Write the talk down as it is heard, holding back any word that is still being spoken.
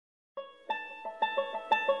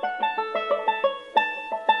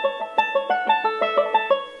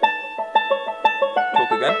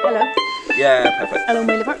again. Hello. Yeah, perfect. Hello,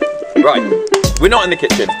 my liver. Right, we're not in the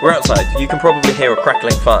kitchen. We're outside. You can probably hear a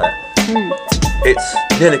crackling fire. It's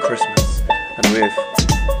nearly Christmas, and we've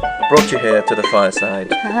brought you here to the fireside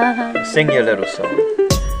to sing your little song.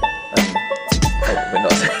 We're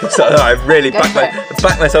not singing. So I really backed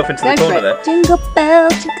myself into the corner there. Jingle bell,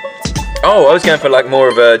 jingle. Oh, I was going for like more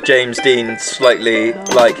of a James Dean, slightly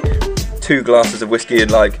like 2 glasses of whiskey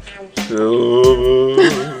and like. You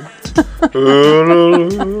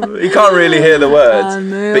can't really hear the words,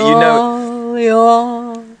 but you know.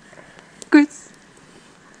 Your Christmas.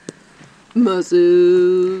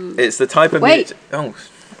 It's the type of music. Oh.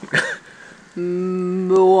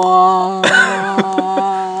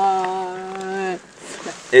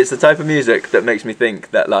 It's the type of music that makes me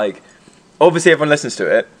think that, like, obviously everyone listens to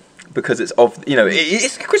it because it's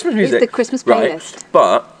it's Christmas music. It's the Christmas playlist. Right?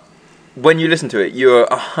 But when you listen to it, you're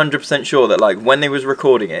 100% sure that, like, when they was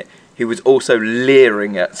recording it, he was also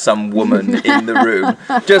leering at some woman in the room.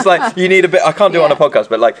 Just like, you need a bit, I can't do it on a podcast,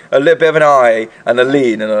 but like a little bit of an eye and a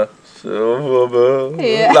lean and a like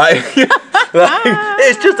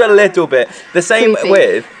it's just a little bit. The same Creepy.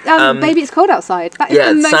 with Baby, it's cold outside. That is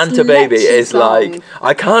the most Santa Baby lechy is song. like,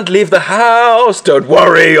 I can't leave the house, don't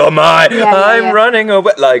worry, I'm running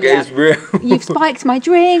away. Like, it's real. You've spiked my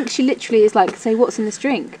drink. She literally is like, say, what's in this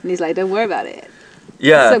drink? And he's like, don't worry about it.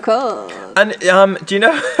 Yeah. It's so cold. And do you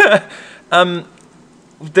know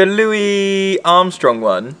the Louis Armstrong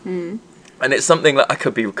one? And it's something that I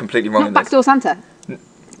could be completely wrong in this. Backdoor Santa.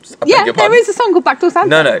 I beg your pardon? There is a song called Backdoor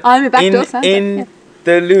Santa. No. I'm a Backdoor Santa. In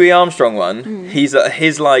the Louis Armstrong one, his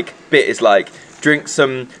like bit is like, drink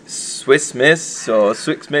some Swiss Miss or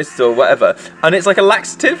Swix or whatever, and it's like a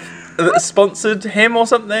laxative that sponsored him or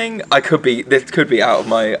something. This could be out of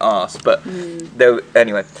my arse, but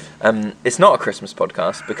anyway, it's not a Christmas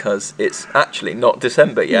podcast because it's actually not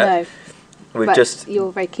December yet. No,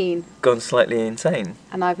 you're very keen. Gone slightly insane,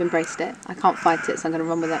 and I've embraced it. I can't fight it, so I'm going to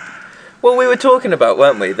run with it. Well, we were talking about,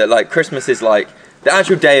 weren't we, that like Christmas is like, the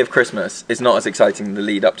actual day of Christmas is not as exciting than the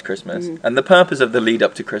lead up to Christmas. And the purpose of the lead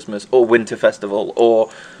up to Christmas or Winter Festival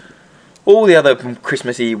or all the other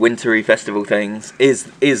Christmassy, wintry festival things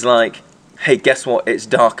is like, hey, guess what? It's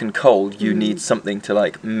dark and cold. You need something to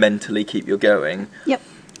like mentally keep you going. Yep.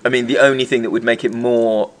 I mean, the only thing that would make it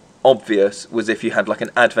more obvious was if you had like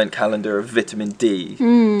an advent calendar of vitamin D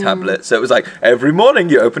tablets. So it was like every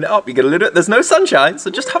morning you open it up, you get a little. There's no sunshine,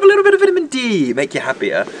 so just have a little bit of vitamin D, make you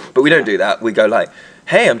happier. But we don't do that. We go like,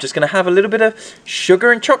 hey, I'm just gonna have a little bit of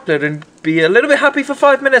sugar and chocolate and be a little bit happy for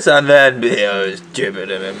 5 minutes, and then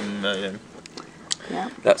Yeah.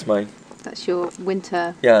 That's your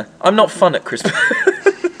winter. Yeah, I'm not fun at Christmas.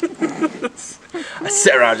 I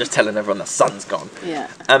sit around just telling everyone the sun's gone. Yeah.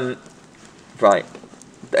 Right.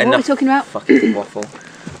 What are we talking about? Fucking waffle.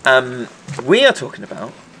 We are talking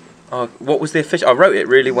about. What was the official? I wrote it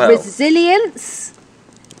really well. Resilience.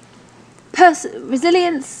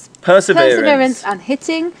 Perseverance, and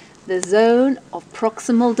hitting the zone of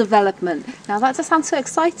proximal development. Now that just sounds so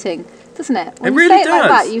exciting, doesn't it? When It you really say it like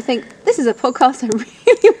does. that, you think this is a podcast I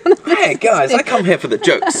really want to. Hey guys, I come here for the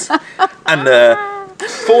jokes and the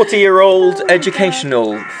 40-year-old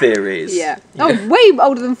educational theories. Yeah. Oh, way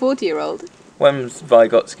older than 40-year-old. When's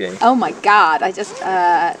Vygotsky? Oh my God! I just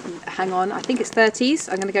hang on. I think it's 30s.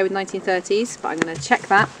 I'm going to go with 1930s, but I'm going to check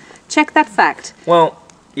that. Check that fact. Well,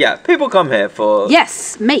 yeah, people come here for.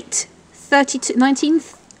 Yes, mate.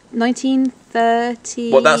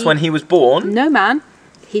 1930. Well, that's when he was born. No, man.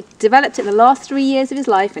 He developed it the last 3 years of his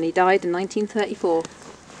life, and he died in 1934.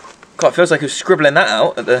 God, it feels like he was scribbling that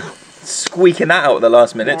out squeaking that out at the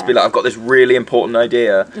last minute to be like, I've got this really important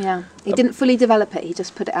idea. Yeah, he didn't fully develop it. He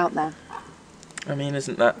just put it out there. I mean,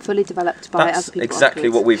 isn't that fully developed by other people? That's exactly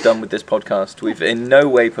what we've done with this podcast. We've in no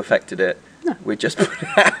way perfected it. No. We just put it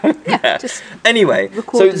out. Yeah. Just anyway,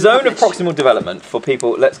 so zone of proximal development for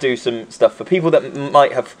people. Let's do some stuff for people that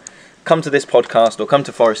might have come to this podcast or come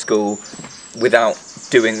to Forest School without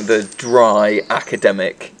doing the dry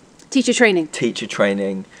academic teacher training.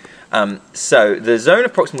 So the zone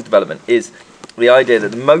of proximal development is the idea that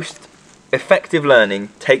the most effective learning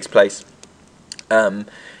takes place in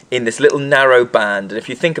this little narrow band. And if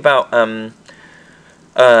you think about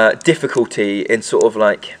difficulty in sort of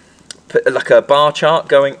like a bar chart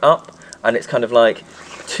going up, and it's kind of like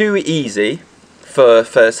too easy for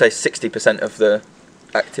say 60% of the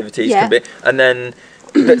activities can be, and then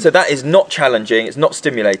so that is not challenging, it's not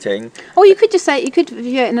stimulating. Or you could just say, you could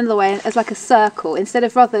view it in another way as like a circle, instead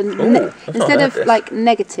of like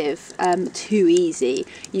negative, too easy,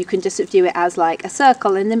 you can just view it as like a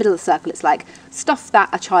circle. In the middle of the circle, it's like stuff that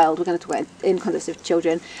a child, we're going to talk about in context of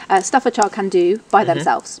children, stuff a child can do by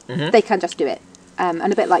themselves. They can just do it.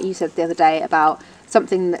 and a bit like you said the other day about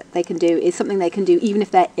something that they can do is something they can do even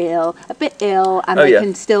if they're a bit ill, and they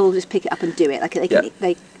can still just pick it up and do it.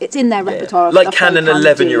 Like it's in their repertoire. Of like, stuff can an they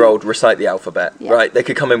 11-year-old recite the alphabet? Yeah. Right? They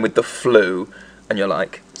could come in with the flu, and you're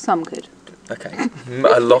like, some could. okay,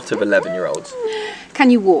 a lot of 11-year-olds. Can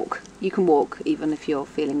you walk? You can walk even if you're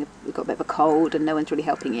feeling you've got a bit of a cold and no one's really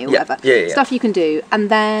helping you, whatever. Stuff you can do. And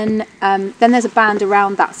then there's a band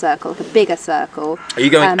around that circle, like a bigger circle. Are you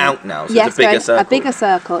going out now? So yes, it's a bigger circle. A bigger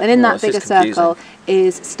circle. And in that bigger circle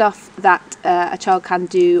is stuff that a child can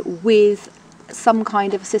do with some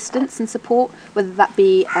kind of assistance and support, whether that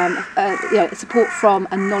be support from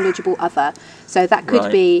a knowledgeable other. So that could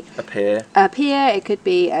be a peer. It could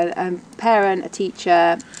be a parent, a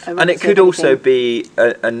teacher, and it could also be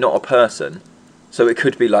not a person. So it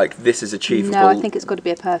could be like, this is achievable. No, I think it's got to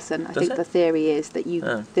be a person. I think the theory is that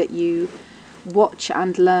you watch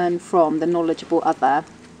and learn from the knowledgeable other.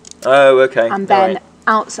 Oh, okay. And then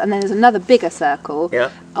and then there's another bigger circle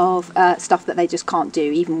of stuff that they just can't do,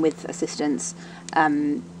 even with assistance.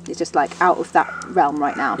 It's just like out of that realm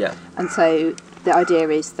right now. Yeah. And so the idea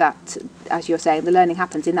is that, as you're saying, the learning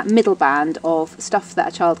happens in that middle band of stuff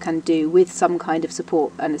that a child can do with some kind of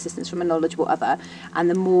support and assistance from a knowledgeable other. And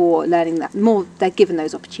the more more they're given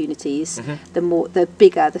those opportunities, the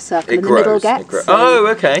bigger the circle in the middle gets. So,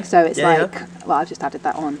 okay. So it's well, I've just added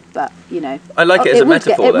that on, but I like it as a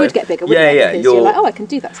metaphor. It would get bigger. Because you're like, I can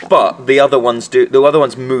do that stuff. But the other ones do. The other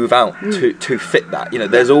ones move out to fit that.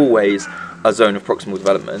 There's always a zone of proximal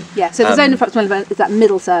development. Yeah. So the zone of proximal development is that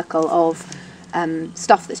middle circle of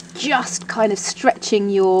stuff that's just kind of stretching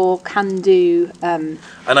your can-do. And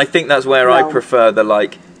I think that's where I prefer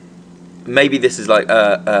the maybe this is like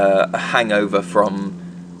a hangover from.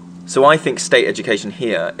 So I think state education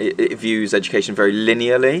here it views education very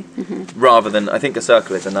linearly, rather than, I think a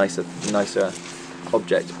circle is a nicer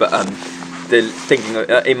object, but the thinking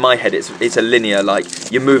in my head it's a linear, like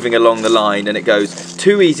you're moving along the line and it goes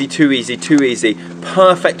too easy,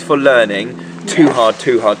 perfect for learning, too hard,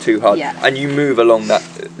 and you move along that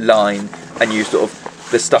line and you sort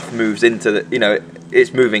of, the stuff moves into the,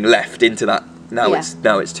 it's moving left into that now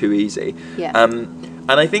it's too easy. And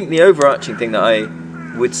I think the overarching thing that I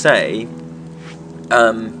would say,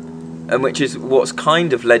 and which is what's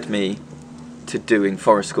kind of led me to doing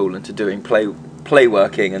Forest School and to doing play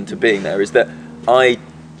working and to being there, is that I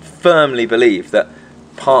firmly believe that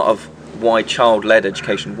part of why child-led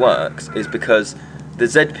education works is because the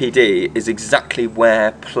ZPD is exactly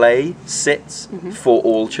where play sits for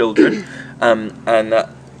all children, and that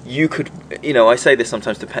you could, I say this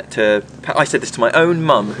sometimes I said this to my own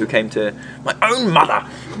mum, who came to my own mother,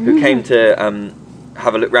 who came to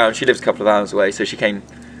have a look round. She lives a couple of hours away, so she came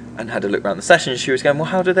and had a look around the session. She was going,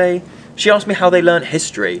 well, she asked me how they learnt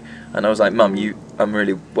history, and I was like, Mum, I'm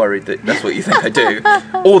really worried that that's what you think I do,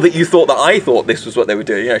 or that you thought that I thought this was what they were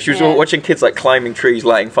doing. She was watching kids like climbing trees,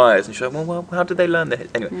 lighting fires, and she was like, well, how did they learn this?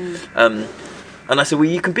 Anyway, and I said, well,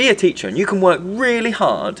 you can be a teacher and you can work really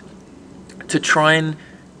hard to try and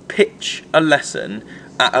pitch a lesson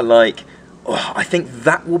at I think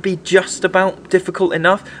that will be just about difficult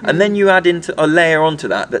enough, and then you add a layer onto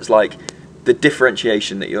that's like the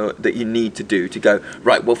differentiation that you need to do to go,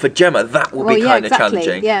 right, well, for Gemma that will be kind of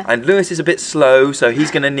challenging, and Lewis is a bit slow, so he's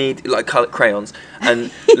going to need like crayons,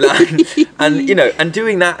 and and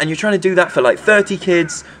doing that, and you're trying to do that for like 30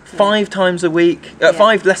 kids 5 times a week,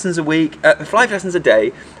 5 lessons a week, 5 lessons a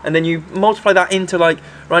day, and then you multiply that into like,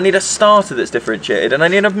 right, I need a starter that's differentiated, and I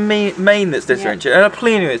need a main that's differentiated, and a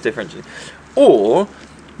plenary that's differentiated. Or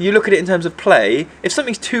you look at it in terms of play. If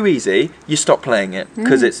something's too easy, you stop playing it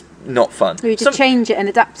because it's not fun. Or you just change it and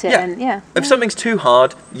adapt it. If something's too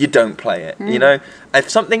hard, you don't play it. If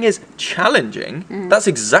something is challenging, that's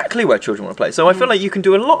exactly where children want to play. So I feel like you can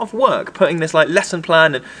do a lot of work putting this like lesson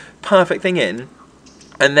plan and perfect thing in,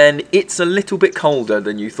 and then it's a little bit colder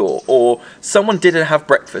than you thought, or someone didn't have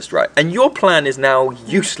breakfast right, and your plan is now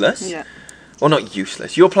useless. Well, not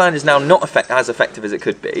useless. Your plan is now not as effective as it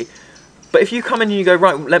could be. But if you come in and you go,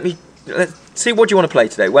 right, let's see, what do you want to play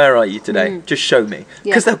today? Where are you today? Just show me.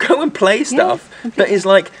 Because they'll go and play stuff that is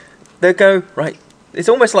like, they'll go, right, it's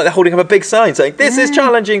almost like they're holding up a big sign saying, this is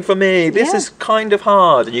challenging for me, this is kind of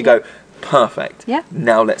hard. And you go, perfect.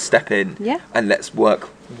 Now let's step in and let's work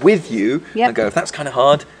with you and go, if that's kind of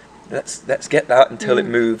hard, let's get that until it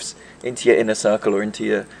moves into your inner circle or into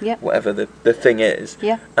your whatever the thing is.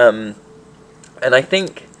 And I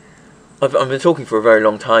think I've been talking for a very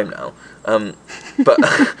long time now, but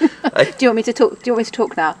do you want me to talk? Do you want me to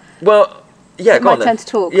talk now? Well, yeah, go on then. My turn to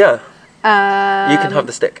talk. Yeah. You can have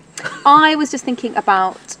the stick. I was just thinking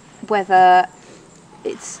about whether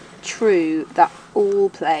it's true that all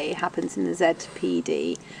play happens in the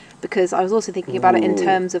ZPD, because I was also thinking about it in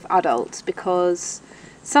terms of adults, because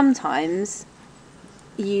sometimes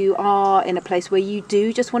you are in a place where you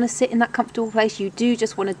do just want to sit in that comfortable place. You do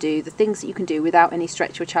just want to do the things that you can do without any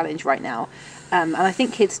stretch or challenge right now. And I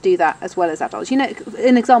think kids do that as well as adults. You know,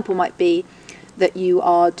 an example might be that you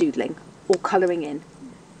are doodling or colouring in.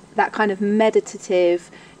 That kind of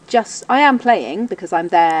meditative, I am playing because I'm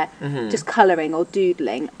there, just colouring or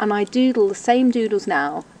doodling. And I doodle the same doodles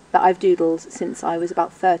now that I've doodled since I was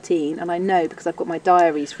about 13, and I know because I've got my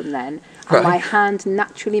diaries from then, and my hand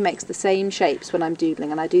naturally makes the same shapes when I'm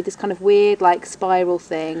doodling, and I do this kind of weird like spiral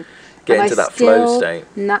thing. Get into that flow state.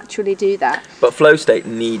 Naturally do that. But flow state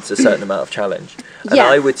needs a certain amount of challenge. And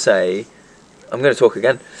I would say, I'm going to talk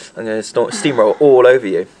again, I'm going to steamroll all over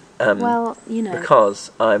you. Well, you know.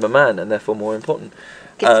 Because I'm a man and therefore more important.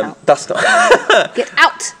 Get out. That's not... Get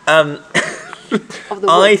out! Of the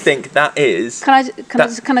I woods. think that is... Can I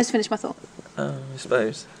just finish my thought? I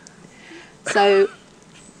suppose. So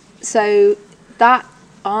that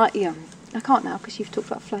I can't now because you've talked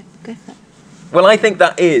about flow. Go for it. Well, I think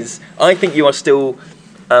you are still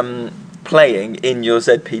playing in your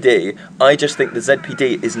ZPD. I just think the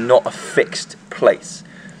ZPD is not a fixed place.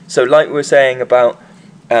 So like we were saying about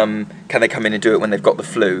can they come in and do it when they've got the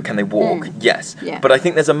flu? Can they walk? Yes. Yeah. But I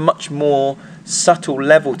think there's a much more subtle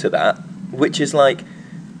level to that, which is like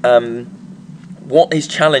what is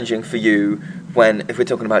challenging for you if we're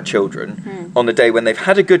talking about children, on the day when they've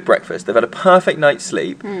had a good breakfast, they've had a perfect night's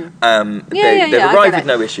sleep, they've arrived with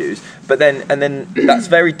no issues, but then that's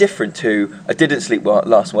very different to I didn't sleep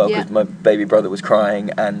last well because my baby brother was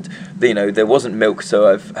crying, and there wasn't milk, so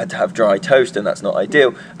I've had to have dry toast, and that's not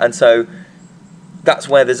ideal. And so that's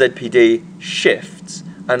where the ZPD shifts.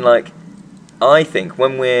 And like I think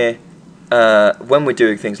when we're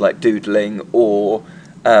doing things like doodling or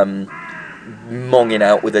monging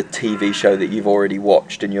out with a TV show that you've already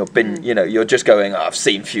watched, and you're just going, I've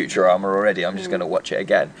seen Futurama already, I'm just going to watch it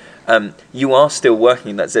again. You are still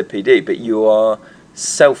working in that ZPD, but you are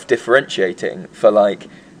self-differentiating for like,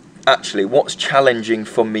 actually, what's challenging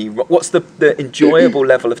for me? What's the enjoyable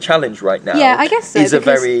level of challenge right now? Yeah, I guess so.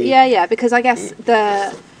 Because because I guess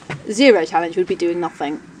the zero challenge would be doing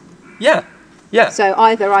nothing. Yeah. Yeah. So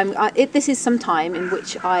either this is some time in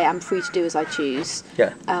which I am free to do as I choose.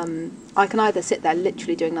 Yeah. I can either sit there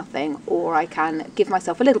literally doing nothing, or I can give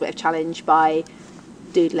myself a little bit of challenge by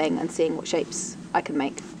doodling and seeing what shapes I can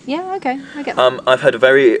make. Yeah, okay, I get that. I've heard a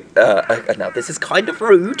very now this is kind of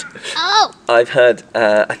rude. Oh. I've heard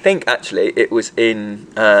I think actually it was in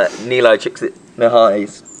Nilay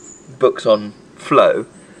Csikszentmihalyi's books on flow.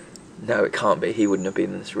 No, it can't be. He wouldn't have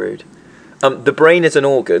been this rude. The brain is an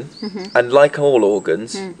organ, and like all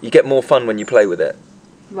organs, you get more fun when you play with it.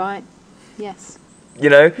 Right. Yes.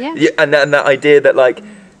 Yeah. And that idea that like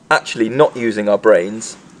actually not using our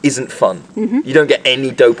brains isn't fun. You don't get any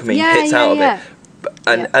dopamine hits out of it.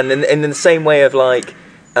 And in the same way of like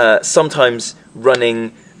sometimes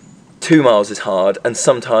running 2 miles is hard, and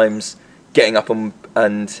sometimes getting up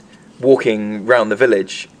and walking round the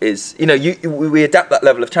village is, we adapt that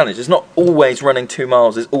level of challenge. It's not always running 2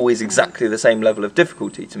 miles is always exactly the same level of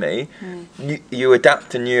difficulty to me. You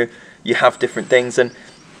adapt, and you have different things. And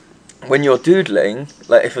when you're doodling,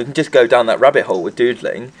 like if we can just go down that rabbit hole with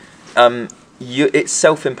doodling, it's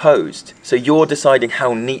self-imposed. So you're deciding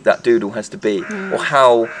how neat that doodle has to be, or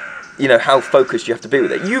how focused you have to be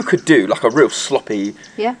with it. You could do like a real sloppy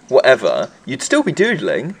whatever. You'd still be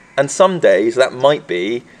doodling, and some days that might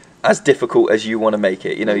be as difficult as you want to make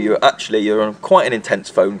it. You're on quite an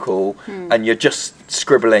intense phone call, and you're just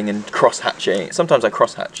scribbling and cross-hatching. Sometimes I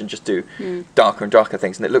cross-hatch and just do darker and darker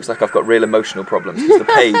things, and it looks like I've got real emotional problems because the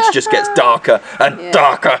page just gets darker and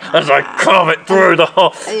darker as I carve it through the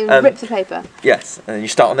hole. And you rip the paper. Yes, and then you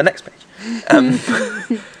start on the next page.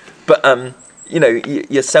 But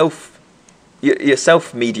you're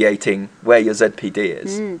self-mediating where your ZPD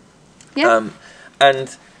is.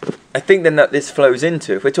 And I think then that this flows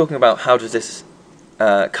into, if we're talking about how does this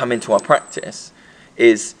come into our practice,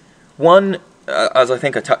 is one, as I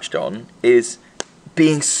think I touched on, is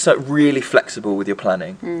being really flexible with your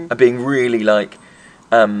planning, and being really like,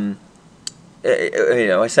 I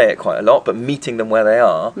say it quite a lot, but meeting them where they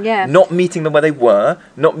are, not meeting them where they were,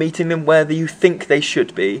 not meeting them where you think they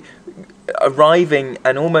should be, arriving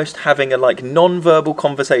and almost having a like non-verbal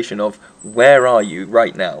conversation of where are you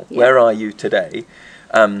right now, where are you today.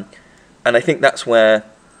 And I think that's where,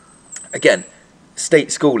 again,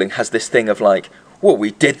 state schooling has this thing of like, well,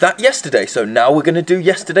 we did that yesterday, so now we're going to do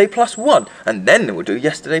yesterday plus 1, and then we'll do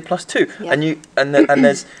yesterday plus 2. And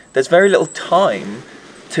there's very little time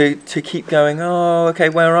to keep going. Oh, okay,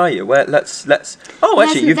 where are you? Let's. Oh, There's-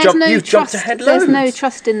 actually, you've there's jumped. no You've jumped trust- ahead loads. There's no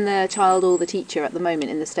trust in the child or the teacher at the moment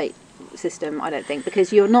in the state system, I don't think,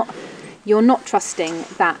 because you're not trusting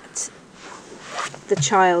that the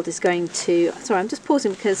child is going to. Sorry, I'm just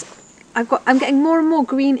pausing because I'm getting more and more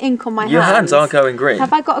green ink on my hands. Your hands are going green.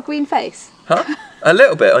 Have I got a green face? Huh? A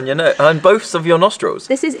little bit on your nose, on both of your nostrils.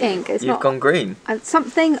 This is ink. It's You've not. gone green.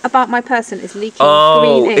 Something about my person is leaking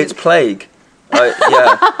Oh, green ink. it's plague.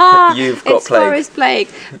 Yeah, you've got It's plague. forest plague.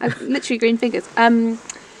 I've literally green fingers.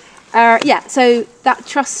 Yeah. So that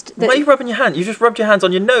trust. That, Why are you rubbing your hand? You just rubbed your hands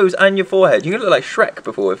on your nose and your forehead. You're gonna look like Shrek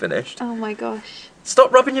before we're finished. Oh my gosh.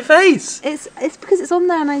 Stop rubbing your face. It's because it's on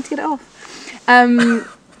there and I need to get it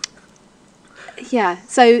off. Yeah,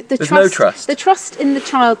 so There's no trust. The trust in the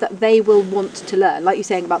child that they will want to learn, like you're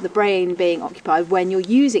saying about the brain being occupied when you're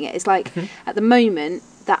using it. It's like at the moment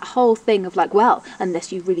that whole thing of like, well,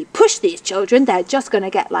 unless you really push these children, they're just going to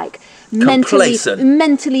get like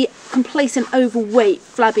mentally complacent, overweight,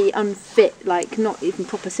 flabby, unfit, like not even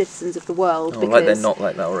proper citizens of the world. Oh, because, like they're not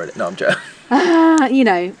like that already. No, I'm joking. you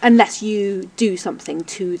know, unless you do something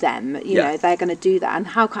to them, you know, they're going to do that. And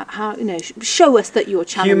how show us that you're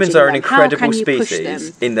challenging Humans are an them. incredible How can you push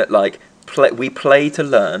species them? in that, like, we play to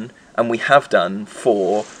learn, and we have done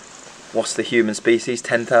for what's the human species?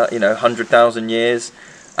 10,000, 100,000 years.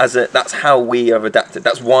 That's how we have adapted.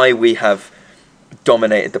 That's why we have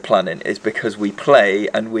dominated the planet. Is because we play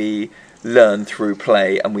and we learn through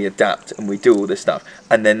play and we adapt and we do all this stuff.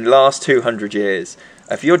 And then last 200 years.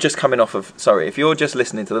 If you're just if you're just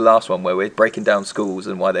listening to the last one where we're breaking down schools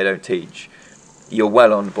and why they don't teach, you're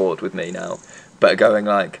well on board with me now. But going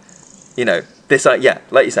like, this,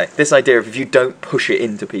 like you say, this idea of if you don't push it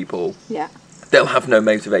into people, they'll have no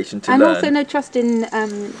motivation to learn. And also no trust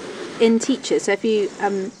in teachers. So if you,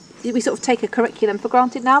 we sort of take a curriculum for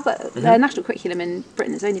granted now, but the national curriculum in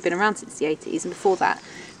Britain has only been around since the 80s, and before that,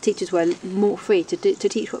 teachers were more free to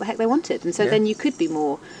teach what the heck they wanted, and so then you could be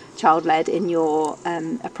more child-led in your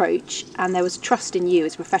approach, and there was trust in you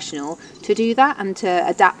as a professional to do that and to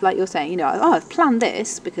adapt, like you're saying. I've planned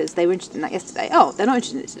this because they were interested in that yesterday. Oh, they're not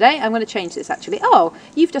interested in it today. I'm going to change this actually. Oh,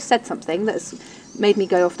 you've just said something that's made me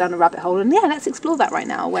go off down a rabbit hole, and let's explore that right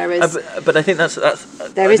now. Whereas, but I think that's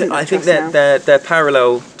there isn't. I think they're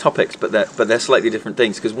parallel topics, but they're slightly different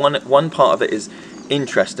things, because one part of it is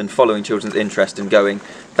interest and following children's interest and going,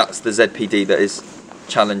 that's the ZPD that is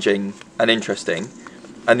challenging and interesting,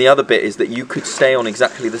 and the other bit is that you could stay on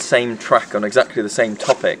exactly the same track on exactly the same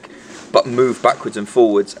topic, but move backwards and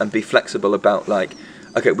forwards and be flexible about, like,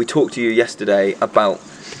 okay, we talked to you yesterday about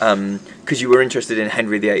because you were interested in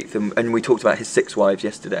Henry VIII, and we talked about his 6 wives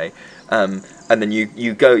yesterday, and then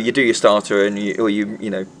you do your starter and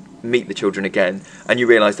you meet the children again, and you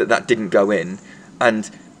realise that didn't go in, and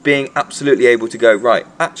being absolutely able to go, right,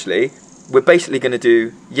 actually, we're basically going to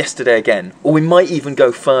do yesterday again, or we might even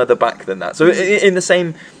go further back than that. So in the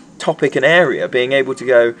same topic and area, being able to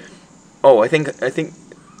go, oh, I think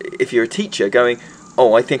if you're a teacher going,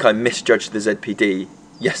 oh, I think I misjudged the ZPD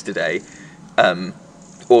yesterday,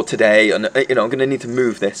 or today, and I'm going to need to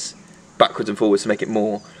move this backwards and forwards to make it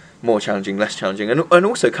more challenging, less challenging, and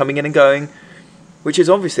also coming in and going, which is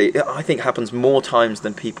obviously, I think, happens more times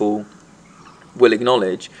than people will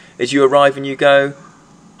acknowledge, is you arrive and you go,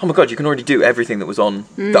 oh my god, you can already do everything that was on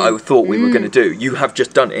that I thought we were going to do. You have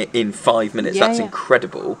just done it in 5 minutes. That's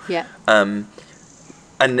incredible. Yeah. And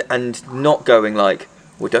not going like,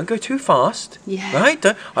 well, don't go too fast. Yeah. Right?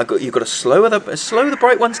 You've got to slow the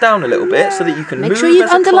bright ones down a little bit so that you can make move sure you've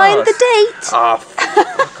as a underlined class.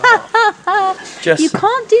 the date. Just You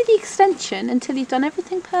can't do the extension until you've done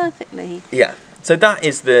everything perfectly. yeah. So that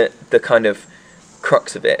is the kind of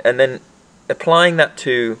crux of it, and then applying that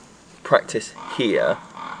to practice here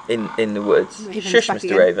in the woods. Raven's Shush, back Mr.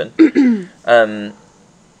 again. Raven.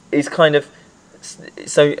 Is kind of,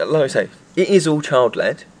 so like I say, it is all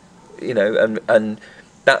child-led, and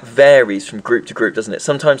that varies from group to group, doesn't it?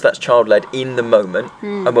 Sometimes that's child-led in the moment,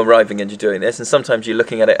 I'm arriving and you're doing this, and sometimes you're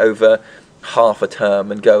looking at it over half a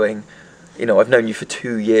term and going, I've known you for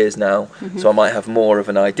 2 years now, so I might have more of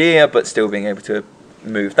an idea, but still being able to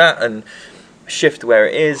move that and shift where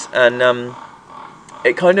it is, and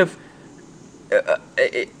it kind of,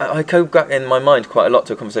 I go back in my mind quite a lot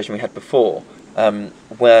to a conversation we had before,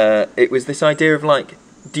 where it was this idea of like,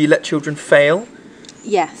 do you let children fail?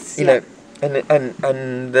 Yes. You know,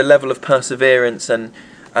 and the level of perseverance and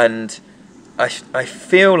I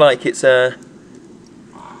feel like it's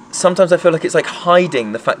sometimes I feel like it's like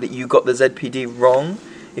hiding the fact that you got the ZPD wrong.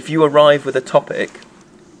 If you arrive with a topic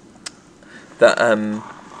that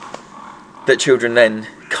that children then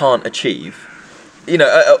can't achieve, you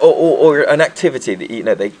know, or an activity that, you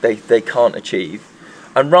know, they can't achieve,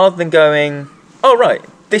 and rather than going, oh right,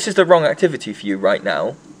 this is the wrong activity for you right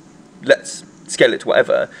now, let's scale it to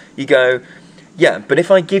whatever, you go, yeah, but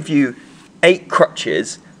if I give you 8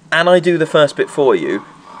 crutches and I do the first bit for you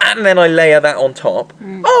and then I layer that on top,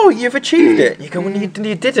 oh, you've achieved it. You go, well, you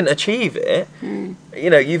didn't achieve it. You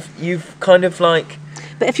know, you've kind of like...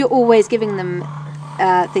 But if you're always giving them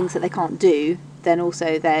things that they can't do, then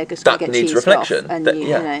also they're just going to get cheesed reflection. off, and you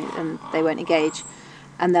know, and they won't engage,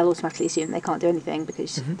 and they'll automatically assume they can't do anything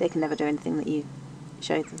because they can never do anything that you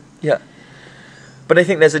showed them. Yeah, but I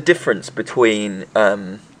think there's a difference between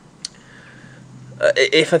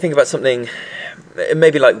if I think about something,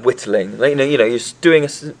 maybe like whittling, like, you know, you're doing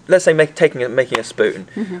let's say making a spoon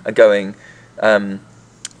and going,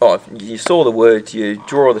 oh, you saw the wood, you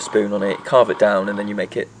draw the spoon on it, carve it down, and then you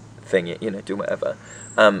make it thing, you know, do whatever.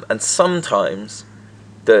 And sometimes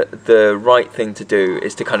the right thing to do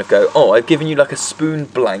is to kind of go, oh, I've given you like a spoon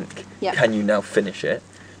blank. Yep. Can you now finish it?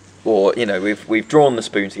 Or, you know, we've drawn the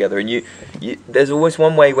spoon together, and you there's always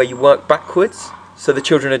one way where you work backwards, so the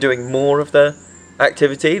children are doing more of the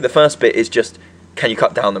activity. The first bit is just, can you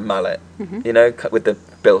cut down the mallet? You know, cut with the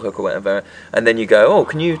bill hook or whatever, and then you go, oh,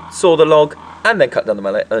 can you saw the log and then cut down the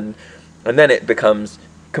mallet, and then it becomes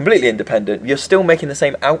completely independent. You're still making the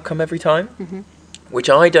same outcome every time. Which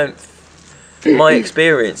I don't... My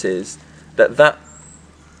experience is that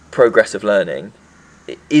progressive learning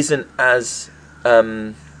isn't as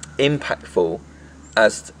impactful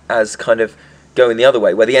as kind of going the other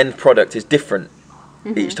way, where the end product is different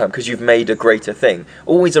each time because you've made a greater thing.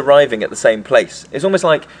 Always arriving at the same place. It's almost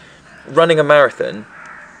like running a marathon.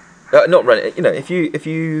 Not running... You know, if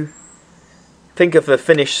you think of the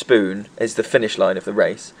finished spoon as the finish line of the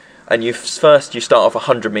race, and you start off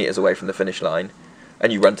 100 metres away from the finish line,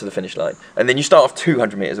 and you run to the finish line, and then you start off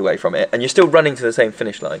 200 metres away from it, and you're still running to the same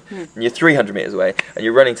finish line, and you're 300 metres away, and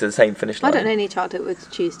you're running to the same finish line. I don't know any child that would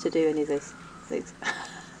choose to do any of those things.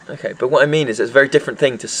 Okay, but what I mean is it's a very different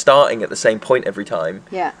thing to starting at the same point every time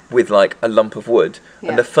with like a lump of wood,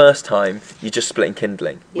 and the first time you're just splitting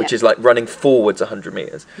kindling, which is like running forwards 100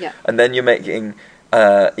 metres, and then you're making...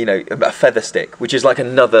 you know, a feather stick, which is like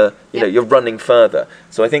another, you know, you're running further.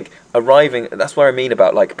 So I think that's what I mean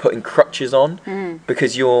about like putting crutches on,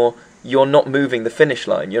 because you're not moving the finish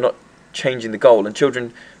line, you're not changing the goal, and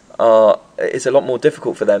children it's a lot more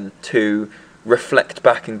difficult for them to reflect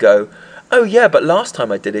back and go, oh yeah, but last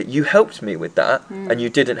time I did it, you helped me with that, and you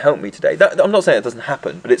didn't help me today. I'm not saying it doesn't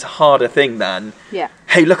happen, but it's a harder thing than,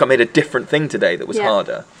 hey, look, I made a different thing today that was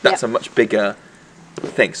harder. That's a much bigger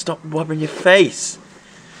thing. Stop rubbing your face.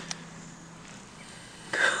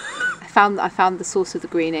 I found the source of the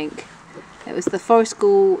green ink. It was the Forest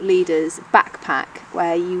School leader's backpack,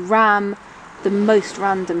 where you ram the most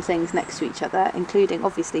random things next to each other, including,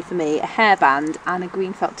 obviously for me, a hairband and a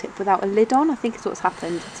green felt tip without a lid on. I think is what's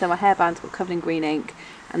happened. So my hairband's got covered in green ink,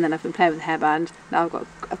 and then I've been playing with the hairband. Now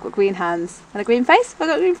I've got green hands and a green face. I've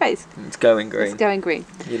got a green face. It's going green. It's going green.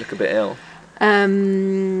 You look a bit ill.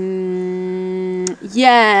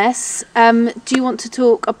 Yes. Do you want to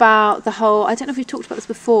talk about the whole... I don't know if we've talked about this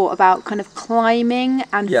before, about kind of climbing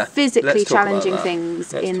and physically challenging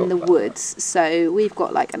things in the woods. So we've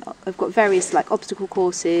got I've got various like obstacle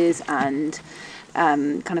courses and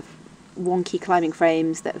kind of wonky climbing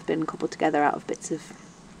frames that have been cobbled together out of bits of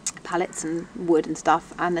pallets and wood and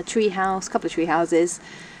stuff, and a couple of tree houses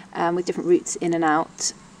with different routes in and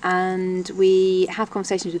out. And we have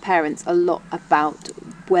conversations with parents a lot about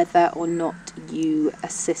whether or not you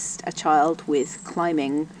assist a child with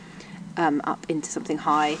climbing up into something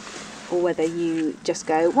high, or whether you just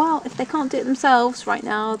go, well, if they can't do it themselves right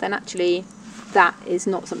now, then actually that is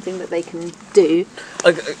not something that they can do.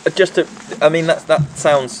 That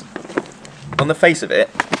sounds, on the face of it,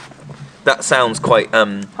 that sounds quite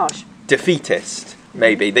harsh, defeatist,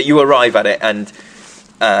 maybe, that you arrive at it and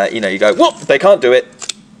you go, what, they can't do it,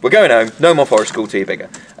 we're going home, no more Forest School till you're bigger.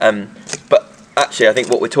 But actually I think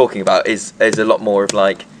what we're talking about is a lot more of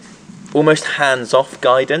like almost hands-off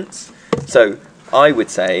guidance. So I would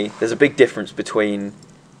say there's a big difference between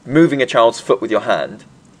moving a child's foot with your hand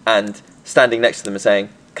and standing next to them and saying,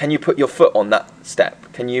 can you put your foot on that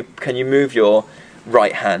step? Can you move your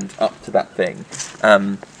right hand up to that thing?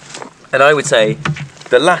 And I would say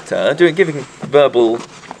the latter, giving verbal,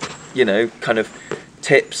 kind of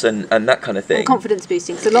tips and that kind of thing. And confidence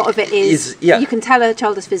boosting. So a lot of it is you can tell a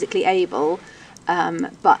child is physically able,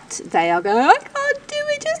 but they are going, I can't do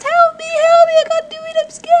it, just help me, I can't do it, I'm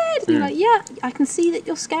scared. And you're like, yeah, I can see that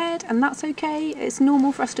you're scared, and that's okay. It's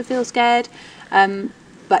normal for us to feel scared.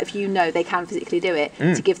 but if you know they can physically do it,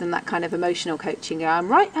 to give them that kind of emotional coaching. I'm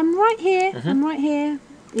right here. I'm right here.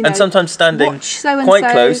 You know, and sometimes standing quite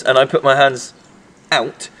close, and I put my hands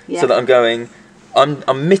out so that I'm going.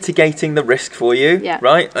 I'm mitigating the risk for you,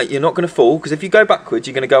 right? You're not going to fall, because if you go backwards,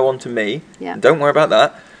 you're going to go on to me. Don't worry about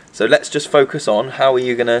that. So let's just focus on how are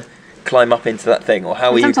you going to climb up into that thing, or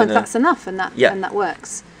how are you going to... Sometimes that's enough, and that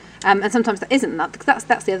works. And sometimes that isn't enough, because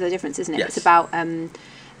that's the other difference, isn't it? Yes. It's about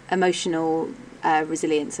emotional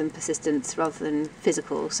resilience and persistence rather than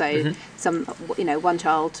physical. So one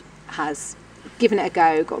child has given it a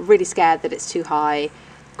go, got really scared that it's too high,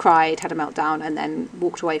 cried, had a meltdown, and then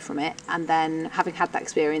walked away from it. And then, having had that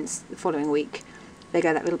experience, the following week they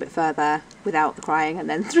go that little bit further without the crying, and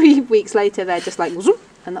then 3 weeks later they're just like zoop,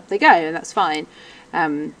 and up they go, and that's fine.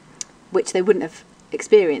 Which they wouldn't have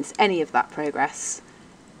experienced any of that progress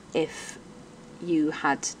if you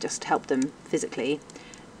had just helped them physically,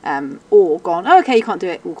 or gone, oh, okay, you can't do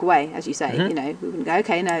it, walk away, as you say. We wouldn't go,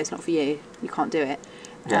 okay, no, it's not for you, you can't do it.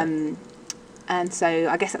 And so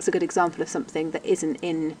I guess that's a good example of something that isn't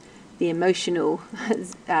in the emotional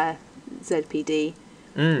ZPD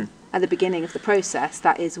at the beginning of the process.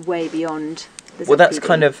 That is way beyond the ZPD. Well, that's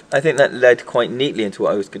kind of, I think that led quite neatly into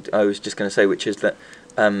what I was just going to say, which is that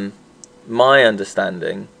my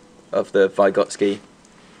understanding of the Vygotsky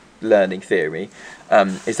learning theory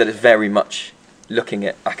is that it's very much looking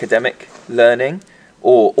at academic learning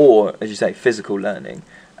or as you say, physical learning.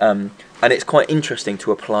 And it's quite interesting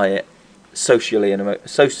to apply it socially and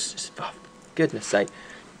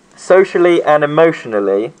socially and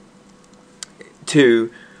emotionally to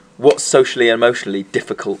what's socially and emotionally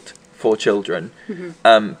difficult for children,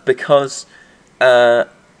 because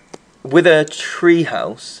with a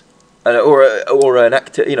treehouse or an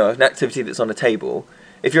activity that's on a table,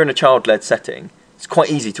 if you're in a child-led setting, it's quite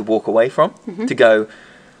easy to walk away from, to go,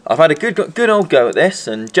 I've had a good old go at this,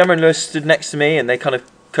 and Gemma and Lewis stood next to me and they kind of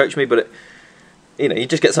coached me, but you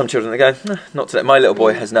just get some children that go, not today. My little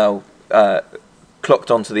boy has now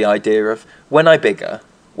clocked onto the idea of, when I bigger,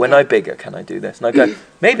 can I do this? And I go,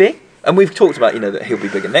 maybe. And we've talked about, that he'll be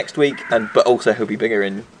bigger next week, but also he'll be bigger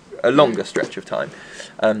in a longer stretch of time.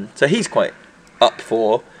 So he's quite up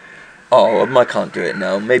for, I can't do it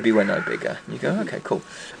now, maybe when I'm bigger. And you go, okay, cool.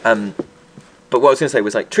 But what I was going to say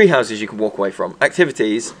was, like, tree houses you can walk away from.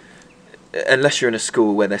 Activities, unless you're in a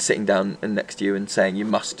school where they're sitting down and next to you and saying you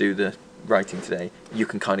must do the writing today, you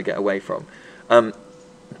can kind of get away from.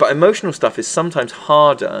 But emotional stuff is sometimes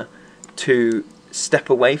harder to step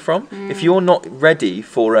away from. If you're not ready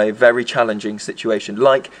for a very challenging situation,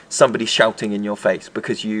 like somebody shouting in your face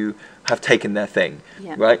because you have taken their thing,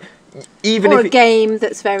 right? Even or if a game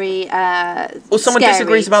that's very or someone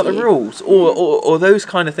disagrees about the rules, or those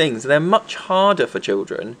kind of things, they're much harder for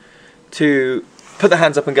children to put their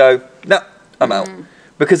hands up and go, no, I'm out.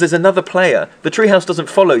 Because there's another player. The treehouse doesn't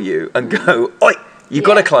follow you and go, oi, you've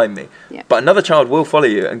got to climb me. But another child will follow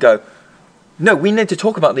you and go, no, we need to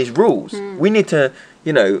talk about these rules. We need to,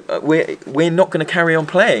 we're not going to carry on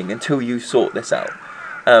playing until you sort this out.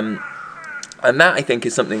 And that, I think,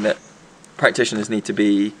 is something that practitioners need to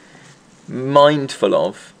be mindful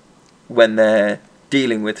of when they're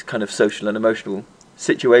dealing with kind of social and emotional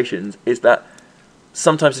situations, is that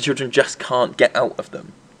sometimes the children just can't get out of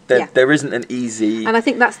them. There isn't an easy... And I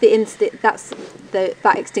think that's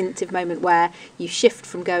that instinctive moment where you shift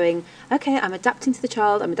from going, okay, I'm adapting to the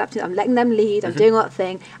child, I'm letting them lead, I'm doing that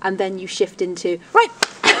thing, and then you shift into, right,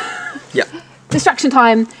 distraction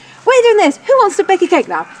time, we're doing this, who wants to bake a cake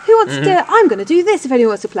now? Who wants to, I'm going to do this if anyone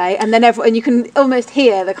wants to play. And then and you can almost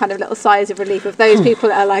hear the kind of little sighs of relief of those people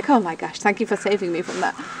that are like, oh my gosh, thank you for saving me from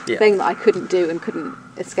that thing that I couldn't do and couldn't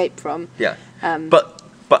escape from.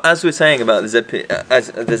 But as we're saying about the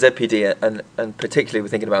ZPD, and particularly we're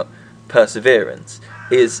thinking about perseverance,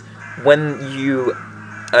 is when you,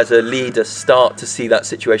 as a leader, start to see that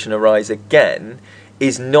situation arise again,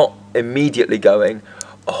 is not immediately going,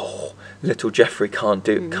 oh, little Jeffrey can't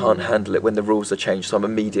handle it when the rules are changed, so I'm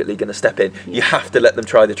immediately going to step in. You have to let them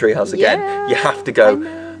try the treehouse again. You have to go,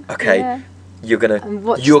 okay, you're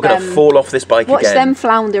gonna fall off this bike again. Watch them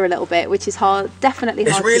flounder a little bit, which is hard, definitely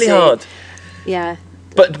hard. It's really to do. hard. Yeah.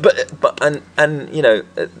 But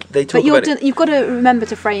they talk about it. You've got to remember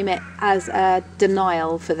to frame it as a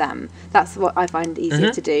denial for them. That's what I find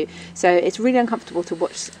easier to do. So it's really uncomfortable to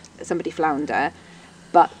watch somebody flounder,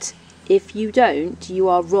 but if you don't, you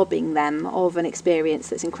are robbing them of an experience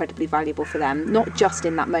that's incredibly valuable for them, not just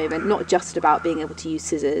in that moment, not just about being able to use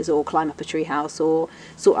scissors or climb up a treehouse or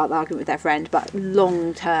sort out the argument with their friend, but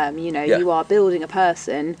long term, you are building a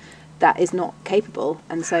person that is not capable,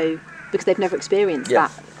 and so because they've never experienced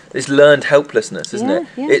that. It's learned helplessness, isn't it?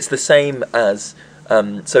 Yeah. It's the same as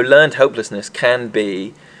So learned helplessness can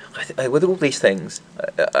be, with all these things,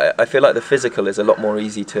 I feel like the physical is a lot more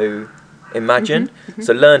easy to imagine.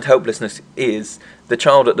 So learned helplessness is the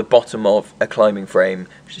child at the bottom of a climbing frame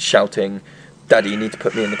shouting, "Daddy, you need to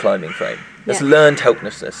put me in the climbing frame." That's learned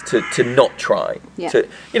helplessness, to not try. To,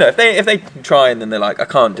 if they try and then they're like, "I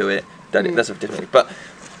can't do it," then that's a different thing. But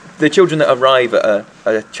the children that arrive at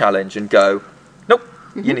a challenge and go, "Nope,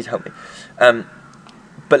 you need to help me."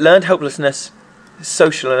 But learned helplessness,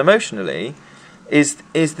 social and emotionally, is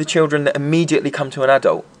the children that immediately come to an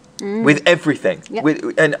adult with everything.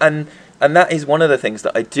 And that is one of the things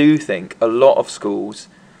that I do think a lot of schools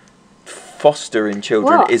foster in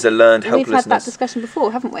children is a learned helplessness. We've had that discussion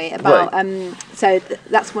before, haven't we? About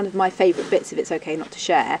that's one of my favourite bits of It's Okay Not to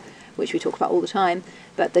Share, which we talk about all the time.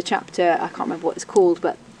 But the chapter, I can't remember what it's called,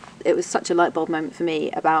 but it was such a light bulb moment for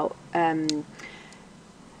me about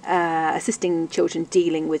assisting children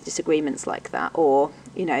dealing with disagreements like that, or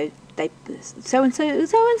they so and so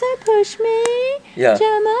pushed me. Yeah.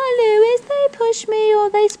 Gemma Lewis, they pushed me, or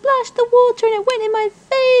they splashed the water and it went in my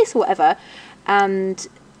face, or whatever. And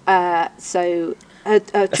so a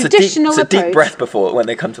traditional approach. It's a deep breath before when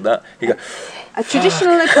they come to that. You go. A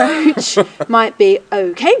traditional approach might be,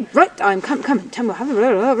 okay, right, I'm coming.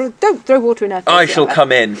 Don't throw water in her face. I shall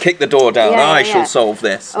come in, kick the door down. I shall solve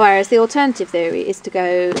this. Whereas the alternative theory is to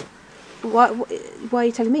go, why are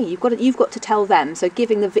you telling me? You've got to tell them. So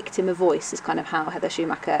giving the victim a voice is kind of how Heather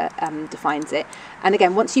Schumacher defines it. And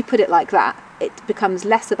again, once you put it like that, it becomes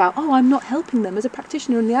less about, I'm not helping them as a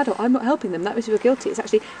practitioner and the adult. I'm not helping them. That means you're guilty. It's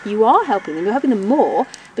actually, you are helping them. You're helping them more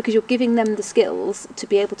because you're giving them the skills to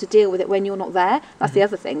be able to deal with it when you're not there. That's the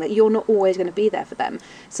other thing, that you're not always going to be there for them.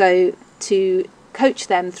 So to coach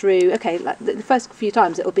them through, okay, like the first few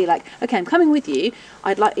times it will be like, okay, I'm coming with you.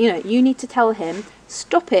 I'd like, you need to tell him,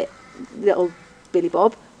 stop it, little Billy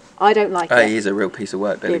Bob. I don't like it. He's a real piece of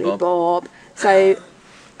work, Billy Bob. So,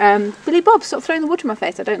 Billy Bob, stop throwing the water in my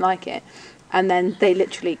face. I don't like it. And then they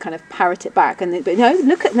literally kind of parrot it back, and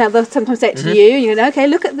they'll sometimes say it to you. Okay,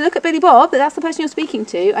 look at Billy Bob. That's the person you're speaking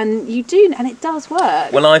to, and you do, and it does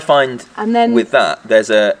work. Well, I find with that there's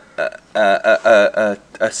a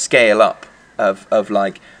scale up of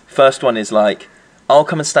like, first one is like, I'll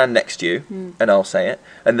come and stand next to you and I'll say it,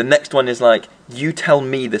 and the next one is like, you tell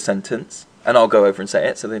me the sentence and I'll go over and say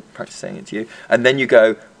it. So they practice saying it to you, and then you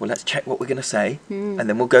go, well, let's check what we're going to say, and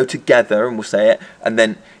then we'll go together and we'll say it, and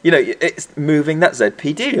then it's moving that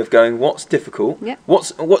ZPD of going, what's difficult,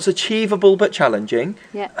 what's achievable but challenging,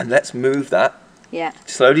 and let's move that.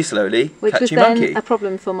 Slowly, which was catchy then monkey. a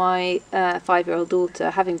problem for my 5-year-old daughter,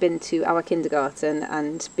 having been to our kindergarten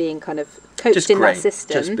and being kind of coached in that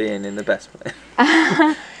system. Just being in the best place.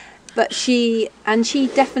 But she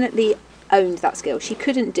definitely owned that skill. She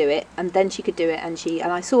couldn't do it, and then she could do it, and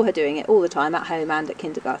I saw her doing it all the time at home and at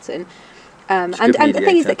kindergarten. And the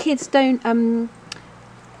thing is that kids don't, in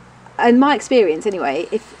my experience anyway,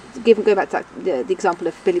 go back to the example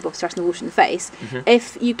of Billy Bob splashing the water in the face,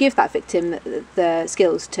 if you give that victim the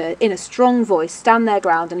skills to, in a strong voice, stand their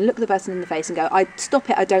ground and look the person in the face and go, stop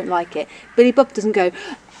it, I don't like it. Billy Bob doesn't go,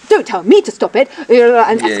 don't tell me to stop it,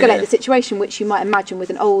 and escalate the situation, which you might imagine with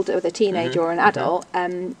a teenager or an adult.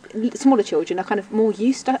 Smaller children are kind of more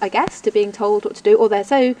used, I guess, to being told what to do, or they're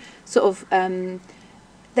so sort of,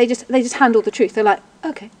 they just handle the truth. They're like,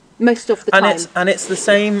 okay, most of the time. And it's the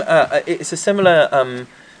same, it's a similar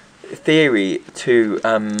theory to,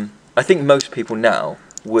 I think most people now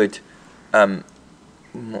would, or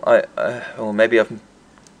maybe I've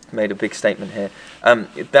made a big statement here,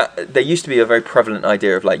 that there used to be a very prevalent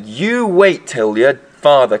idea of like, you wait till your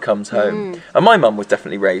father comes home. And my mum was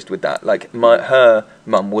definitely raised with that. Like, her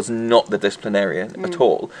mum was not the disciplinarian at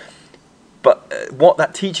all. But what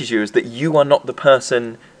that teaches you is that you are not the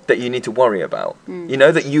person that you need to worry about.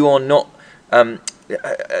 That you are not,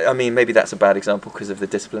 I mean, maybe that's a bad example because of the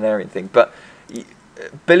disciplinarian thing, but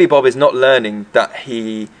Billy Bob is not learning that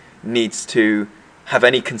he needs to have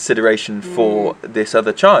any consideration for this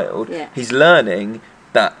other child. He's learning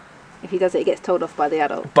that if he does it, he gets told off by the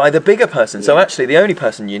adult, by the bigger person. So actually the only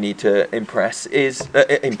person you need to impress is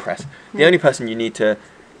the only person you need to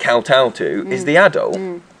kowtow to is the adult,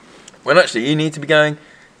 when actually you need to be going,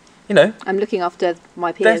 I'm looking after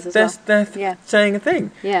my peers as well. They're saying a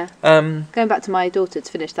thing. Going back to my daughter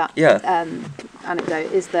to finish that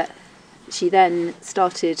anecdote, is that she then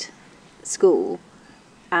started school,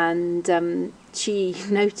 and she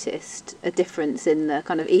noticed a difference in the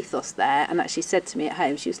kind of ethos there, and actually said to me at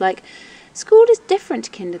home, she was like, school is different to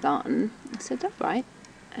kindergarten. I said, that's right.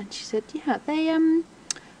 And she said, yeah, they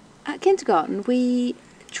at kindergarten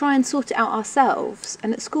try and sort it out ourselves.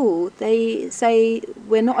 And at school, they say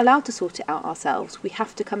we're not allowed to sort it out ourselves. We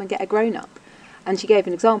have to come and get a grown-up. And she gave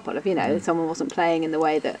an example of, someone wasn't playing in the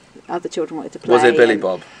way that other children wanted to play. Was it Billy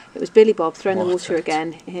Bob? It was Billy Bob throwing the water it?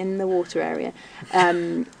 again in the water area.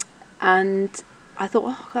 And I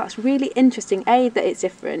thought, that's really interesting. A, that it's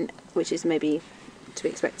different, which is maybe to be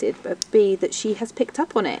expected, but B, that she has picked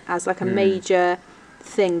up on it as like a major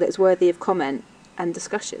thing that's worthy of comment and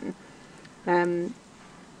discussion. But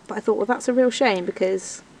I thought, well, that's a real shame,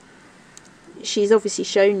 because she's obviously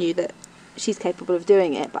shown you that she's capable of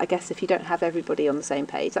doing it, but I guess if you don't have everybody on the same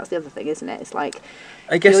page, that's the other thing, isn't it? It's like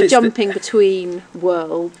I guess you're it's jumping between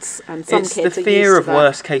worlds, and some it's kids the are fear used of to that.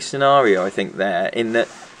 worst case scenario, I think, there, in that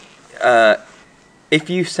if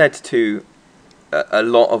you said to a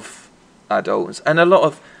lot of adults, and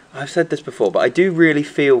I've said this before, but I do really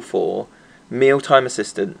feel for mealtime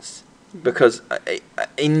assistants, because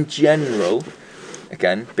in general,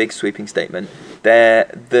 again, big sweeping statement, they're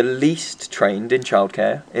the least trained in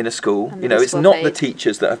childcare in a school. It's not the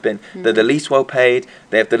teachers that have been, they're the least well paid,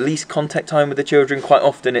 they have the least contact time with the children. Quite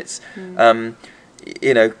often it's,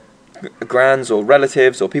 grands or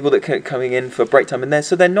relatives or people that are coming in for break time, and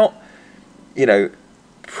so they're not,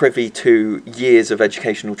 privy to years of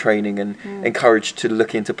educational training and encouraged to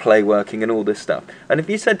look into play working and all this stuff. And if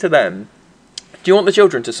you said to them, do you want the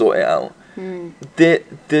children to sort it out?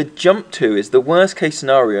 The jump to is the worst case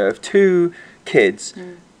scenario of two kids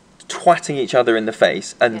twatting each other in the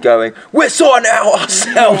face and going, we're sorting it out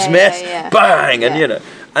ourselves, miss, bang, and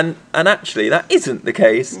and actually that isn't the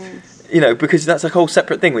case, because that's a whole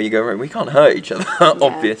separate thing where you go, right, we can't hurt each other,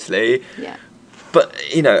 obviously, but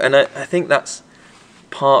and I think that's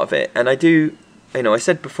part of it. And I do, I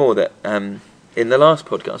said before that in the last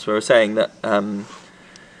podcast where I was saying that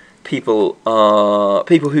people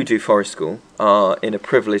who do forest school are in a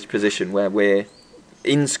privileged position where we're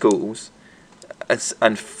in schools,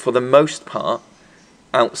 and for the most part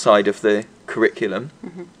outside of the curriculum.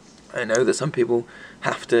 I know that some people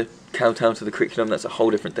have to kowtow to the curriculum, that's a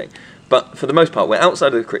whole different thing, but for the most part we're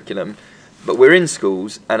outside of the curriculum, but we're in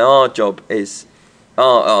schools, and our job is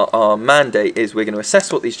our mandate is we're going to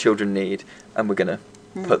assess what these children need, and we're going to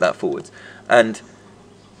put that forward. And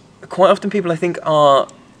quite often people, I think, are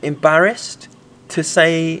embarrassed to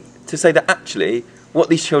say that actually what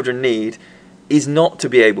these children need is not to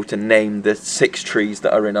be able to name the 6 trees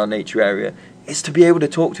that are in our nature area. It's to be able to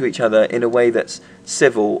talk to each other in a way that's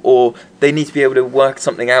civil, or they need to be able to work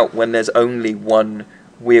something out when there's only 1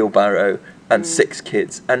 wheelbarrow and 6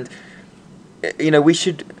 kids. And we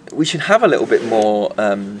should have a little bit more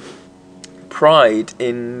pride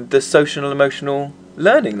in the social and emotional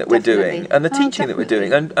learning that we're doing, and the teaching that we're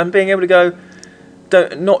doing, and being able to go,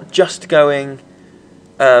 not just going,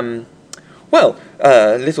 little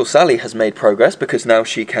Sally has made progress because now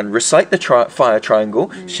she can recite the fire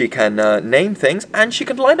triangle, she can name things, and she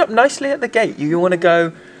can line up nicely at the gate. You want to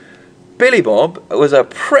go, Billy Bob was a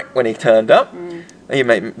prick when he turned up. And you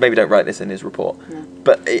maybe don't write this in his report,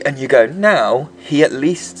 and you go, now he at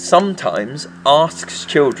least sometimes asks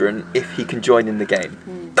children if he can join in the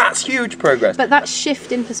game. That's huge progress. But that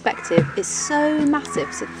shift in perspective is so massive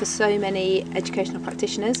for so many educational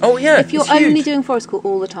practitioners. Oh yeah, if you're only doing forest school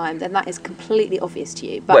all the time, then that is completely obvious to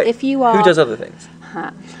you. But if you are, who does other things?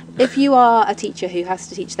 If you are a teacher who has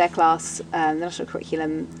to teach their class the national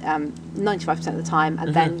curriculum 95% of the time,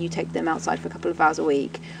 and then you take them outside for a couple of hours a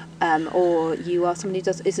week, or you are somebody who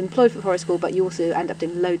is employed for forest school, but you also end up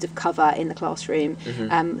doing loads of cover in the classroom.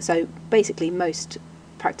 So basically most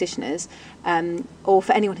practitioners, or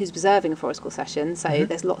for anyone who's observing a forest school session, so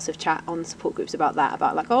there's lots of chat on support groups about that,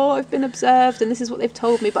 about like, I've been observed and this is what they've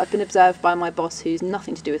told me, but I've been observed by my boss who's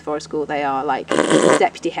nothing to do with forest school. They are like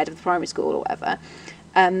deputy head of the primary school or whatever.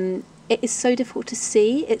 It is so difficult to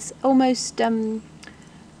see. It's almost to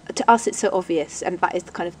us it's so obvious, and that is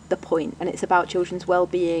kind of the point, and it's about children's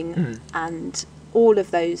well-being and all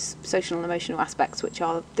of those social and emotional aspects which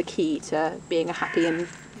are the key to being a happy and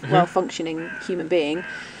well-functioning human being,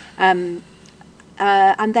 and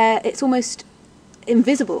it's almost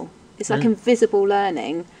invisible. It's like invisible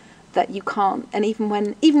learning that you can't, and even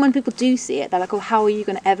when people do see it, they're like, how are you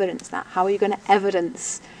going to evidence that? How are you going to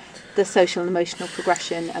evidence the social and emotional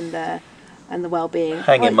progression and the well-being?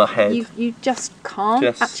 Hang in my head. You just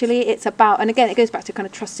can't. Actually, it's about, and again, it goes back to kind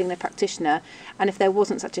of trusting the practitioner. And if there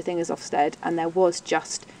wasn't such a thing as Ofsted, and there was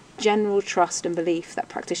just general trust and belief that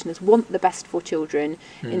practitioners want the best for children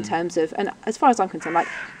in terms of, and as far as I'm concerned, like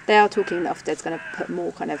they are talking that Ofsted's going to put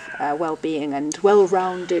more kind of well-being and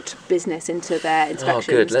well-rounded business into their inspections.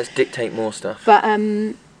 Oh, good. Let's dictate more stuff. But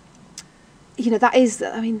that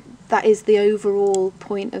is the overall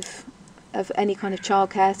point of of any kind of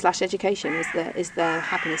childcare / education is the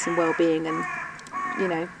happiness and well-being and, you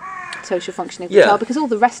know, social functioning of the child, because all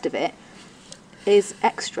the rest of it is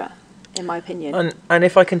extra, in my opinion. And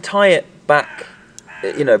if I can tie it back,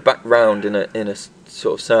 you know, back round in a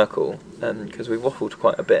sort of circle, because we've waffled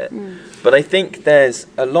quite a bit, but I think there's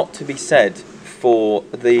a lot to be said for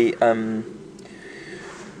the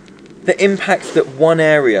impact that one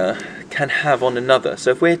area can have on another. So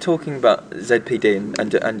if we're talking about ZPD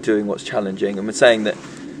and doing what's challenging, and we're saying that,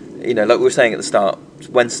 you know, like we were saying at the start,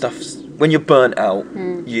 when you're burnt out,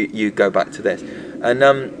 you go back to this,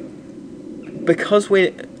 and because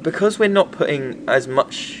we're not putting as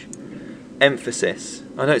much emphasis,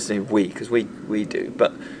 I know it's we, because we do,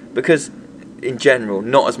 but because in general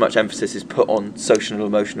not as much emphasis is put on social and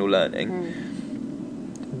emotional learning,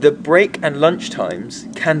 the break and lunch times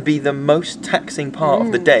can be the most taxing part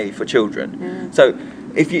of the day for children. So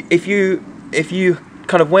if you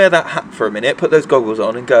kind of wear that hat for a minute, put those goggles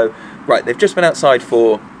on and go, right, they've just been outside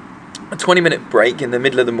for a 20-minute break in the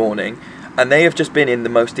middle of the morning, and they have just been in the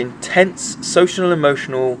most intense social and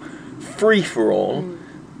emotional free-for-all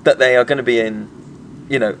that they are going to be in,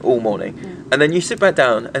 you know, all morning. And then you sit back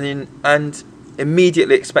down and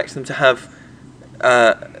immediately expect them to have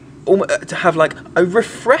like a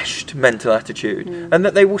refreshed mental attitude, and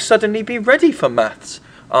that they will suddenly be ready for maths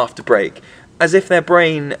after break, as if their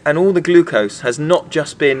brain and all the glucose has not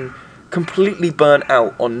just been completely burnt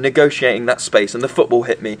out on negotiating that space, and the football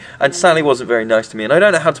hit me, and Sally wasn't very nice to me, and I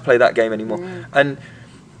don't know how to play that game anymore. And,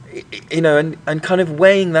 you know, and kind of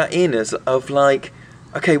weighing that in as of like,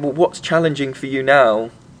 okay, well, what's challenging for you now?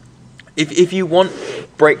 If you want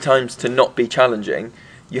break times to not be challenging,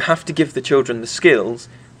 you have to give the children the skills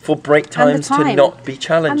for break times to not be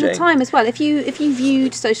challenging. And the time as well. If you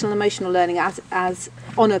viewed social and emotional learning as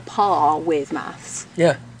on a par with maths,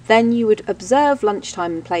 then you would observe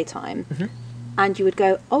lunchtime and playtime, and you would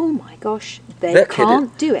go, oh my gosh, they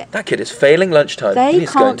can't do it. That kid is failing lunchtime.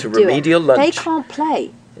 He's going to remedial lunch. They can't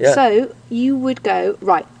play. Yeah. So you would go,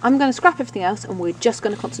 right, I'm going to scrap everything else and we're just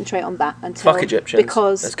going to concentrate on that until... Fuck Egyptians.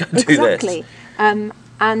 Because, let's go and do this.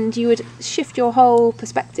 And you would shift your whole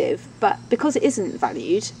perspective, but because it isn't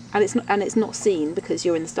valued and it's not seen because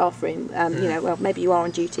you're in the staff room, you know, well, maybe you are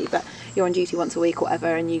on duty, but you're on duty once a week or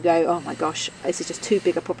whatever, and you go, oh my gosh, this is just too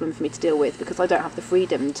big a problem for me to deal with because I don't have the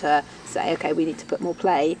freedom to say, okay, we need to put more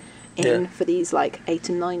play in for these like 8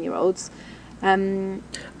 and 9 year olds. And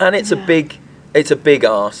it's a big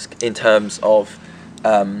ask in terms of,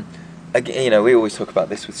 again, you know, we always talk about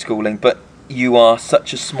this with schooling, but you are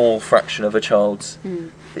such a small fraction of a child's,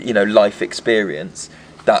 you know, life experience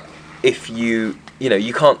that if you know,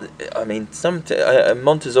 you can't, I mean,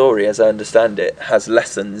 Montessori, as I understand it, has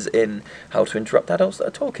lessons in how to interrupt adults that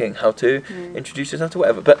are talking, how to introduce yourself to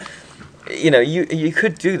whatever, but, you know, you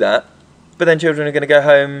could do that, but then children are going to go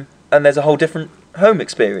home and there's a whole different home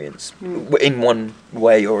experience in one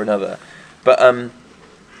way or another. But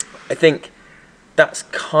I think that's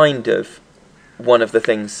kind of one of the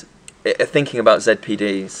things, thinking about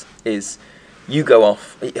ZPDs, is you go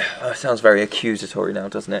off, it sounds very accusatory now,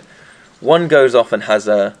 doesn't it? One goes off and has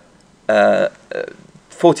a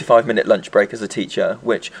 45-minute lunch break as a teacher,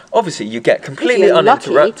 which obviously you get completely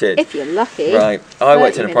uninterrupted. If you're lucky. Right. I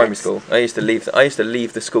worked in a primary school. I used to leave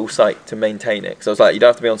the school site to maintain it, because I was like, you don't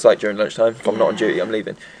have to be on site during lunchtime. If I'm not on duty, I'm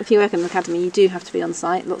leaving. If you work in an academy, you do have to be on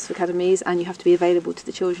site, lots of academies, and you have to be available to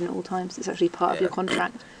the children at all times. It's actually part of your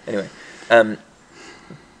contract. Anyway,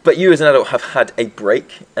 but you as an adult have had a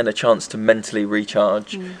break and a chance to mentally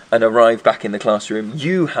recharge and arrive back in the classroom.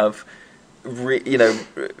 You have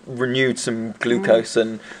renewed some glucose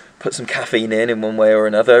and put some caffeine in one way or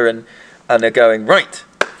another, and are going, right,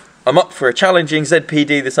 I'm up for a challenging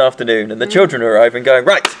ZPD this afternoon, and the children arrive and going,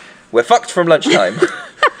 right, we're fucked from lunchtime.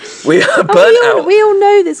 We are burnt out. We all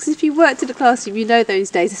know this, because if you worked in a classroom, you know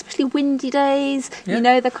those days, especially windy days. You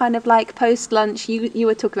know the kind of like post-lunch. You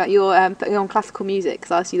were talking about your putting on classical music,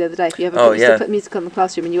 because I asked you the other day if you ever used to put music on in the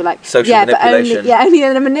classroom, and you were like, social manipulation. But only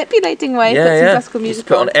in a manipulating way. Put some classical music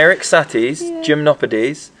put on Eric Satie's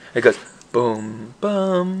Gymnopedies. It goes boom,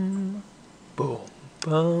 bum, boom,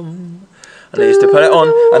 bum. And I used to put it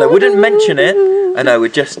on, and I wouldn't mention it, and I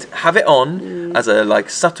would just have it on as a like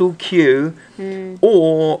subtle cue,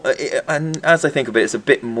 and as I think of it, it's a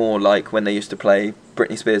bit more like when they used to play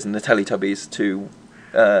Britney Spears and the Teletubbies to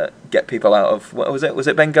get people out of, what was it? Was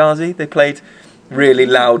it Benghazi? They played really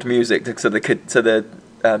loud music so the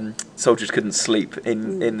soldiers couldn't sleep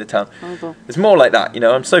in the town. Horrible. It's more like that, you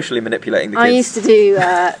know. I'm socially manipulating the kids. I used to do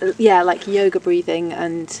like yoga breathing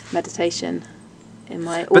and meditation. In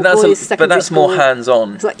my but that's more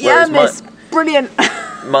hands-on. It's like, yeah, miss, brilliant.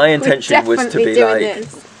 My intention was to be like,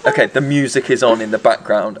 okay, the music is on in the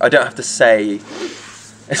background. I don't have to say.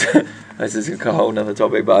 This is a whole nother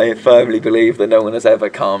topic, but I firmly believe that no one has ever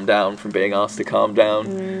calmed down from being asked to calm down.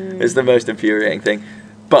 It's the most infuriating thing.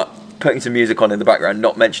 But putting some music on in the background,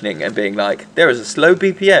 not mentioning and being like, there is a slow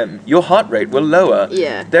BPM, your heart rate will lower.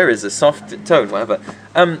 Yeah. There is a soft tone, whatever.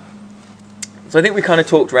 So I think we kind of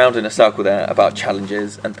talked around in a circle there about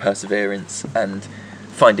challenges and perseverance and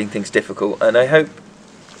finding things difficult. And I hope,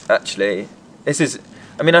 actually, I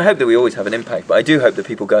hope that we always have an impact, but I do hope that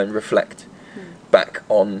people go and reflect back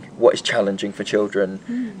on what is challenging for children,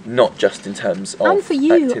 not just in terms of and for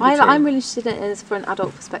you, activity. I'm really interested in it from an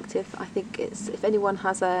adult perspective. I think it's, if anyone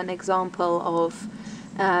has an example of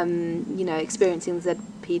experiencing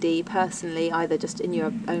ZPD personally, either just in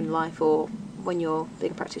your own life or when you're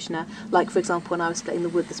being a practitioner, like for example when I was splitting the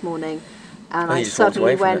wood this morning and I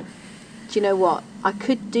suddenly went, do you know what, I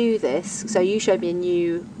could do this. So you showed me a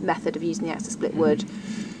new method of using the axe to split wood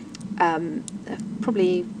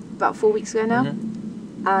probably about 4 weeks ago now,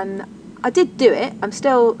 and I did do it. I'm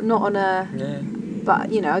still not on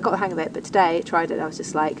but I got the hang of it. But today I tried it and I was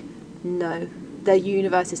just like, no, the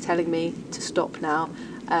universe is telling me to stop now,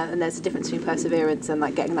 and there's a difference between perseverance and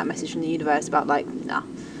like getting that message from the universe about like, nah,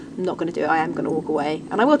 I'm not going to do it, I am going to walk away,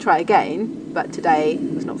 and I will try again, but today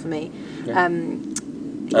was not for me. And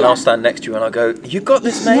I'll stand next to you and I'll go, you got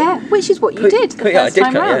this, mate. Yeah, which is what you did the first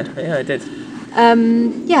time round. Yeah, I did.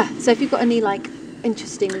 So if you've got any like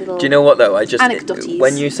interesting little, do you know what though? I just anecdotes.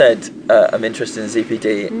 When you said I'm interested in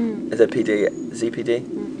ZPD, ZPD,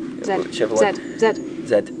 whichever one,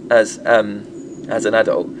 Z as an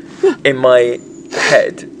adult, in my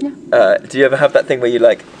head, do you ever have that thing where you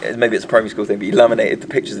like, maybe it's a primary school thing, but you laminated the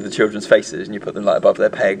pictures of the children's faces and you put them like above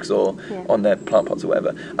their pegs or on their plant pots or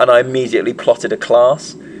whatever, and I immediately plotted a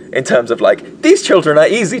class in terms of like, these children are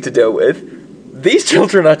easy to deal with, these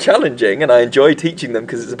children are challenging and I enjoy teaching them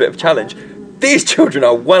because it's a bit of a challenge, these children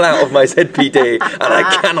are well out of my ZPD and I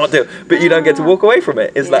cannot do it. But you don't get to walk away from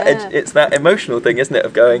it. It's that emotional thing, isn't it,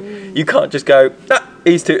 of going, you can't just go,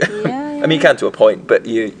 he's too I mean, you can to a point, but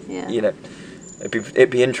you know,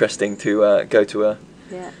 it'd be interesting to go to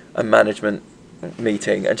a management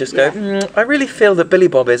meeting and just go, I really feel that Billy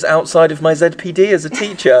Bob is outside of my ZPD as a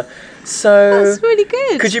teacher, so that's really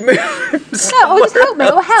good. Could you move or just help me,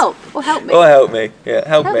 or help me. Or help me. Yeah,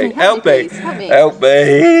 help me. Help me.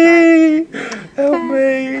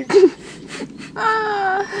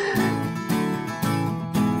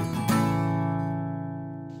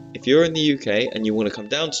 If you're in the UK and you want to come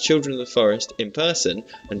down to Children of the Forest in person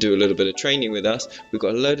and do a little bit of training with us, we've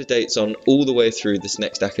got a load of dates on all the way through this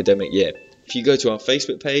next academic year. If you go to our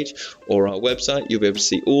Facebook page or our website, you'll be able to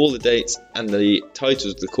see all the dates and the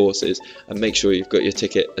titles of the courses, and make sure you've got your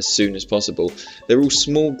ticket as soon as possible. They're all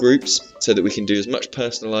small groups so that we can do as much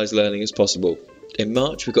personalised learning as possible. In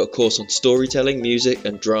March, we've got a course on storytelling, music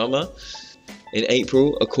and drama. In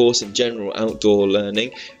April, a course in general outdoor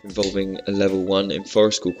learning involving a level 1 in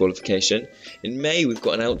forest school qualification. In May, we've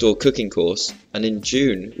got an outdoor cooking course, and in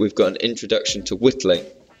June, we've got an introduction to whittling.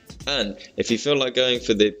 And if you feel like going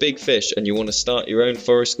for the big fish and you want to start your own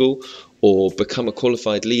forest school or become a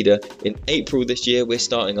qualified leader, in April this year we're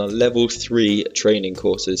starting our level 3 training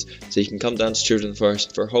courses, so you can come down to Children of the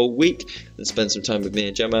Forest for a whole week and spend some time with me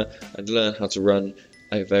and Gemma and learn how to run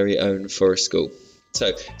a very own forest school.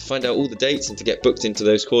 So to find out all the dates and to get booked into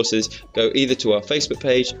those courses, go either to our Facebook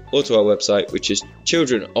page or to our website, which is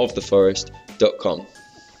childrenoftheforest.com.